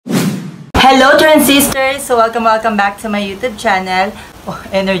Hello transistors! So welcome back to my YouTube channel. Oh,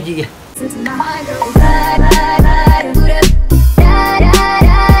 energy.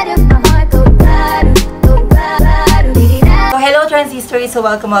 Hello transistors! So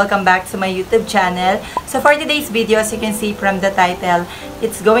welcome back to my YouTube channel. So for today's video, as you can see from the title,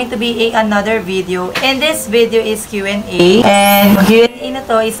 it's going to be another video. And this video is Q&A. And Q&A na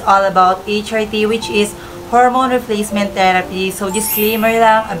to is all about HRT, which is hormone replacement therapy. So disclaimer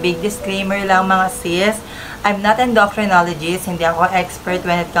lang, a big disclaimer lang mga sis. I'm not an endocrinologist, hindi ako expert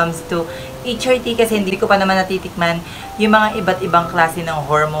when it comes to HRT kasi hindi ko pa naman natitikman yung mga iba't ibang klase ng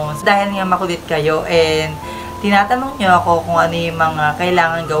hormones. Dahil nga makulit kayo and tinatanong nyo ako kung ano yung mga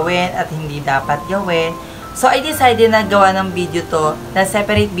kailangan gawin at hindi dapat gawin. So I decided na gawa ng video to, na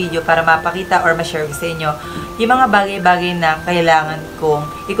separate video para mapakita or ma-share ko sa inyo yung mga bagay-bagay na kailangan kong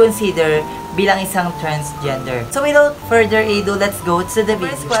i-consider bilang isang transgender. So without further ado, let's go to the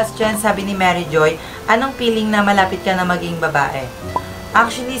video. First question, sabi ni Mary Joy, anong feeling na malapit ka na maging babae?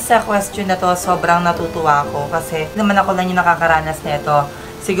 Actually, sa question na to, sobrang natutuwa ako kasi naman ako lang yung nakakaranas nito.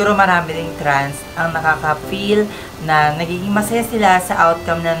 Siguro marami ring trans ang nakaka-feel na nagiging masaya sila sa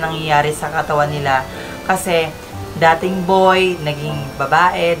outcome na nangyayari sa katawan nila. Kasi dating boy, naging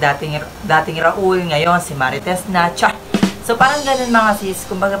babae, dating Raul, ngayon si Marites na. Tsa! So parang ganun mga sis,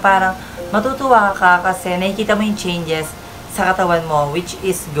 kumbaga parang matutuwa ka kasi nakikita mo yung changes sa katawan mo, which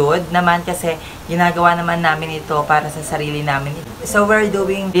is good naman kasi ginagawa naman namin ito para sa sarili namin. So we're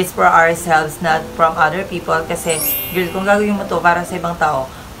doing this for ourselves, not from other people kasi girl, kung gagawin mo to para sa ibang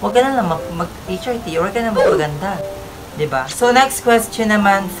tao, huwag ka na lang mag-HRT or huwag ka na magpaganda. Diba? So next question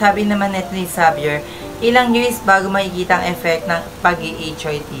naman, sabi naman nito ni Xavier, ilang years bago makikita ang effect ng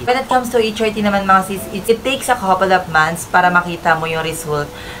pag-HRT? When it comes to HRT naman mga sis, it takes a couple of months para makita mo yung result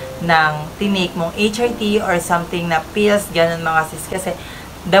ng tinake mong HRT or something na pills, ganun mga sis. Kasi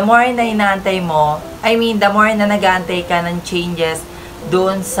the more na inaantay mo, the more na nag-aantay ka ng changes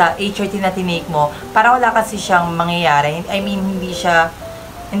doon sa HRT na tinake mo, parang wala kasi siyang mangyayari.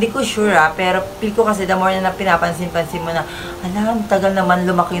 Hindi ko sure pero feel ko kasi the more na pinapansin-pansin mo na, alam, tagal naman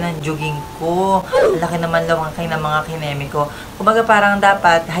lumaki ng jogging ko, laki naman lumaki ng mga kinemi ko. Kumbaga parang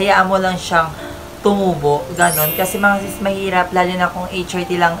dapat, hayaan mo lang siyang tumubo, ganon. Kasi mga sis, mahirap, lalo na kung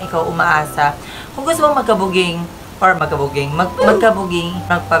HRT lang ikaw umaasa. Kung gusto mo magkabuging,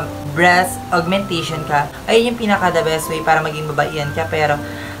 magpa-breast augmentation ka, ayun yung pinaka-the best way para maging babaihan ka. Pero,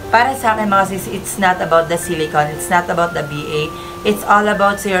 para sa akin mga sis, it's not about the silicone, it's not about the BA, it's all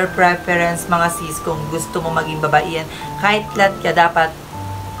about your preference mga sis. Kung gusto mo maging babaihan, kahit flat ka, dapat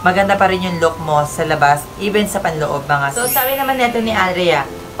maganda pa rin yung look mo sa labas, even sa panloob mga sis. So, sabi naman nito ni Andrea,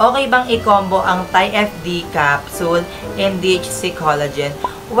 okay bang i-combo ang Thai-FD capsule and DHC collagen?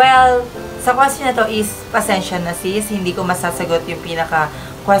 Well, sa question na to is, pasensya na sis, hindi ko masasagot yung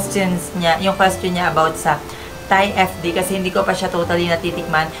pinaka-questions niya, yung question niya about sa Thai-FD kasi hindi ko pa siya totally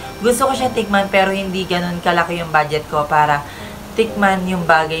natitikman. Gusto ko siya tikman pero hindi ganun kalaki yung budget ko para tikman yung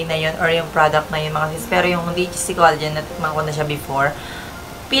bagay na yun or yung product na yun mga sis. Pero yung DHC collagen, natikman ko na siya before.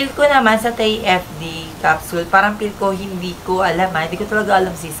 Feel ko naman sa Thai-FD capsule, parang feel ko hindi ko alam hindi ko talaga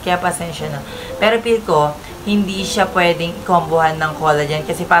alam sis, kaya pasensya na. Pero feel ko, hindi siya pwedeng ikombohan ng collagen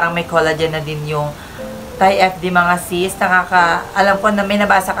kasi parang may collagen na din yung Thai-FD mga sis. Alam ko na may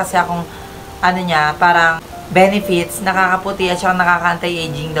nabasa kasi akong parang benefits, nakakaputi at saka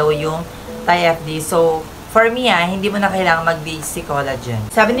nakaka-anti-aging daw yung Thai-FD. So, for me hindi mo na kailangan mag-DHC collagen.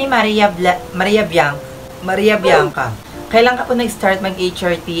 Sabi ni Maria Bianca, kailan ka po nag-start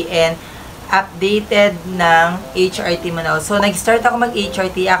mag-HRT and updated ng HRT mo na? So, nag-start ako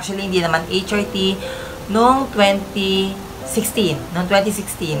mag-HRT. Actually, hindi naman HRT noong 2016.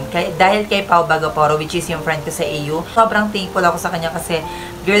 Dahil kay Pao Bagaporo, which is yung friend ko sa AU. Sobrang thankful ako sa kanya kasi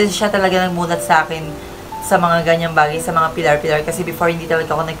girl, siya talaga nagmulat sa akin sa mga ganyang bagay, sa mga pilar-pilar. Kasi before, hindi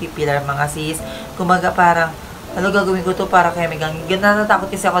talaga ako nagpipilar mga sis. Kumaga parang, ano gagawin ko to para keme gang? Natatakot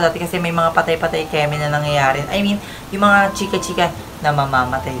kasi ako dati kasi may mga patay-patay keme na nangyayari. Yung mga chika-chika na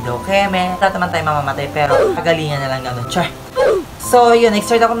mamamatay daw keme. Lahat naman tayo mamamatay pero kagalingan na lang gano'n. Char! So, yun,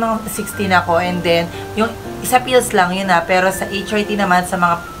 nag-start ako ng 16 ako and then, yung isa pills lang yun pero sa HRT naman, sa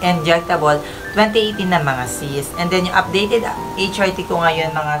mga injectable, 2018 na mga sis. And then, yung updated HRT ko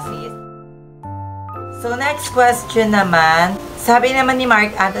ngayon mga sis. So, next question naman. Sabi naman ni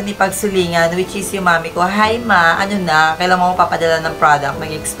Mark Anthony Pagsulingan, which is yung mami ko, hi ma, kailan mo papadala ng product?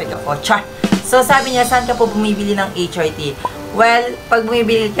 Nag-expect ako. Char! So, sabi niya, saan ka po bumibili ng HRT? Well, pag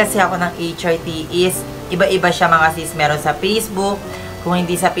bumibili kasi ako ng HRT is, iba-iba siya mga sis. Meron sa Facebook, kung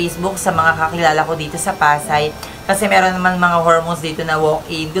hindi sa Facebook, sa mga kakilala ko dito sa Pasay. Kasi meron naman mga hormones dito na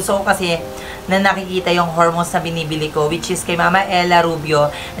walk-in. Gusto ko kasi na nakikita yung hormones na binibili ko, which is kay Mama Ella Rubio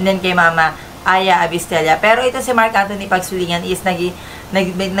and then kay Mama Aya Abistella. Pero ito si Mark Anthony Pagsulingan is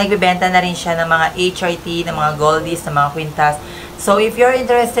nagbebenta na rin siya ng mga HRT, ng mga Goldies, ng mga Quintas. So, if you're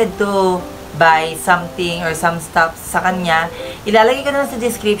interested to buy something or some stuff sa kanya, ilalagay ko na sa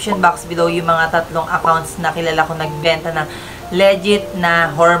description box below yung mga 3 accounts na kilala ko nagbenta ng legit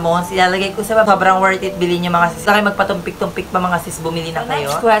na hormones. Ilalagay ko sa sobrang worth it, bilhin nyo mga sis. Laki magpatumpik-tumpik pa mga sis, bumili na kayo.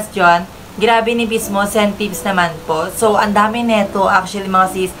 Next question, grabe ni Bismo, send tips naman po. So, ang dami neto, actually mga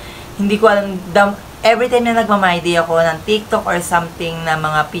sis, hindi ko alam, every time na nagmamay-day ako ng TikTok or something na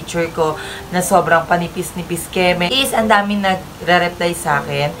mga picture ko na sobrang panipis-nipis keme, is ang dami nagre-reply sa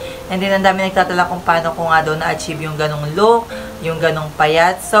akin. And then, ang dami nagtatala kung paano ko nga daw na-achieve yung ganong look, yung ganong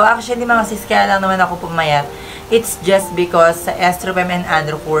payat. So, actually, mga sis, kaya lang naman ako pumayat. It's just because sa Estropem and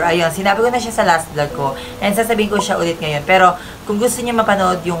Androcur, ayun, sinabi ko na siya sa last vlog ko. And sasabihin ko siya ulit ngayon. Pero, kung gusto niyo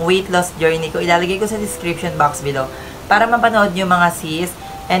mapanood yung weight loss journey ko, ilalagay ko sa description box below. Para mapanood niyo mga sis.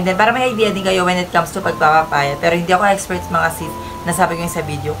 And then, para may idea din kayo when it comes to pagpapapayat. Pero hindi ako expert mga sis, nasabi ko yung sa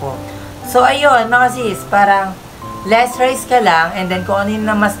video ko. So, ayun, mga sis, parang less rice ka lang. And then, kung ano yung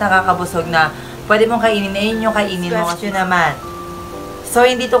mas nakakabusog na pwede mong kainin, ayun yung kainin mo. Question naman. So,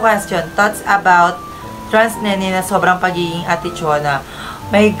 hindi to question. Thoughts about tranene na sobrang pagiging atichona.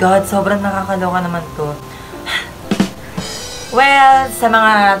 My God, sobrang nakakaloka naman to. Well, sa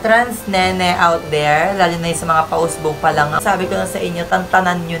mga trans nene out there, lalo na sa mga pausbong pa lang, sabi ko lang sa inyo,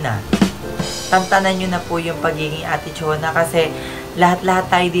 tantanan nyo na. Tantanan nyo na po yung pagiging atichona kasi lahat-lahat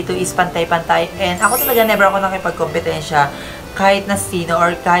tayo dito is pantay-pantay. And ako talaga never ako nakipagkompetensya kahit na sino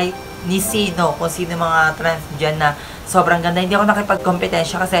or kahit ni sino, kung sino mga trans dyan na sobrang ganda. Hindi ako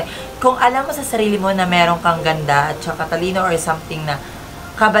nakipagkompetensya kasi kung alam mo sa sarili mo na meron kang ganda at saka talino or something na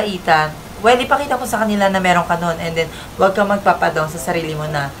kabaitan, well, ipakita ko sa kanila na meron ka nun. And then, huwag kang magpapadong sa sarili mo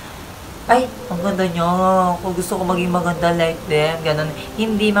na, ay, ang ganda nyo. Kung gusto ko maging maganda like them, ganun.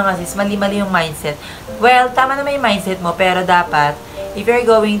 Hindi mga sis, mali-mali yung mindset. Well, tama naman yung mindset mo, pero dapat, if you're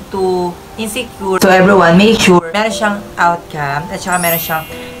going to insecure, so everyone, make sure meron siyang outcome, at saka meron siyang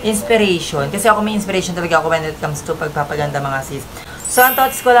inspiration. Kasi ako may inspiration talaga ako when it comes to pagpapaganda mga sis. So, ang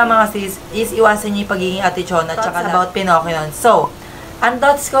thoughts ko lang mga sis, is iwasan niyo yung pagiging atichona, at saka about Pinocchio. So, ang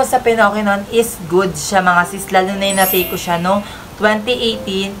thoughts ko sa Pinocchio nun is good siya mga sis. Lalo na yung na-take ko siya no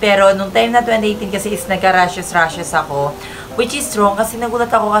 2018. Pero nung time na 2018 kasi is nagka-rashes ako. Which is wrong kasi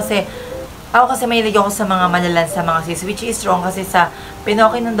nagulat ako kasi mahilig ako sa mga malalansa mga sis. Which is wrong kasi sa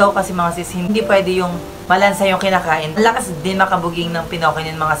Pinocchio nun daw kasi mga sis, hindi pwede yung malansa yung kinakain. Lakas din makabuging ng Pinocchio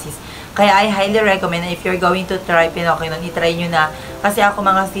nun mga sis. Kaya I highly recommend na if you're going to try Pinocchio nun, itry nyo na. Kasi ako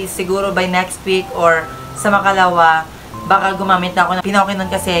mga sis, siguro by next week or sa makalawa, baka gumamit na ako ng Pinocchio nun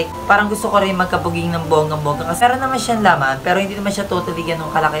kasi parang gusto ko rin magkabuging ng bonggang-bongga. Kasi meron naman siyang laman, pero hindi naman siya totally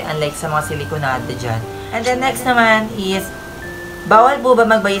ganun kalaki unlike sa mga silikonada dyan. And then next naman is, bawal po ba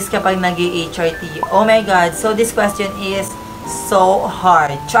magbayis kapag nag-HRT? Oh my God, so this question is so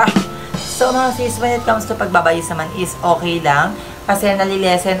hard. Char! So mga sis, when it comes to pagbabayis naman is okay lang kasi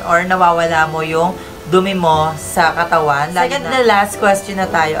nalilesen or nawawala mo yung dumi mo sa katawan. Second na last question na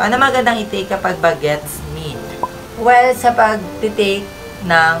tayo. Ano magandang i-take kapag bagets meat? Well, sa pag-take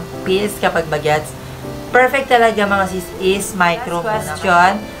ng pills kapag bagets, perfect talaga mga sis is micro. Last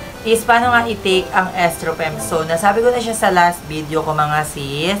question is paano nga i-take ang Estropem. So, nasabi ko na siya sa last video ko mga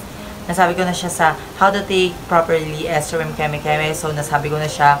sis. Nasabi ko na siya sa how to take properly Estropem keme-keme. So, nasabi ko na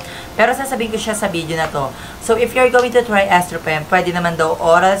siya. Pero sasabihin ko siya sa video na to. So, if you're going to try Estropem, pwede naman daw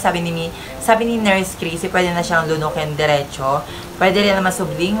oral. Sabi ni Nurse Chrissy, pwede na siyang lunukin diretso. Pwede rin naman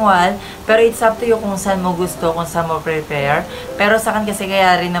sublingual. Pero it's up to you kung saan mo gusto, kung saan mo prepare. Pero sa akin kasi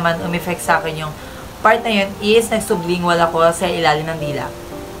kaya rin naman umeffect sa akin yung part na yun is nagsublingual ako sa ilalim ng dila.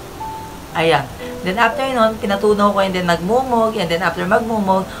 Ayan. Then after nun, pinatunaw ko and then nagmumog. And then after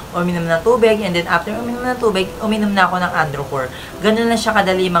magmumog, uminom ng tubig. And then after uminom ng tubig, uminom na ako ng Androcur. Ganun lang siya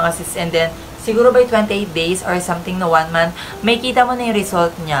kadali mga sis. And then, siguro by 28 days or something na 1 month, may kita mo na yung result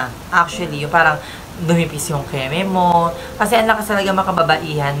niya. Actually, yung parang lumipis yung keme mo. Kasi ang lakas talaga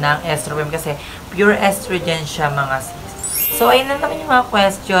makababaihan ng Estropem kasi pure estrogen siya mga sis. So, ayun lang naman yung mga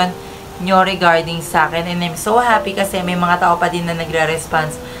question nyo regarding sa akin. And I'm so happy kasi may mga tao pa din na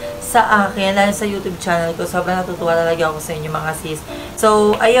nagre-response sa akin, lalo sa YouTube channel ko. Sobrang natutuwa talaga ako sa inyo mga sis.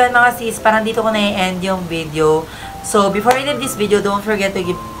 So, ayun mga sis, parang dito ko na i-end yung video. So, before I leave this video, don't forget to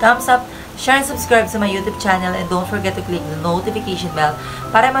give thumbs up, share and subscribe sa my YouTube channel, and don't forget to click the notification bell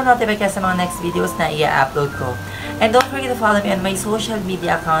para ma-notify ka sa mga next videos na i-upload ko. And don't forget to follow me on my social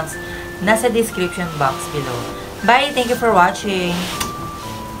media accounts nasa description box below. Bye! Thank you for watching!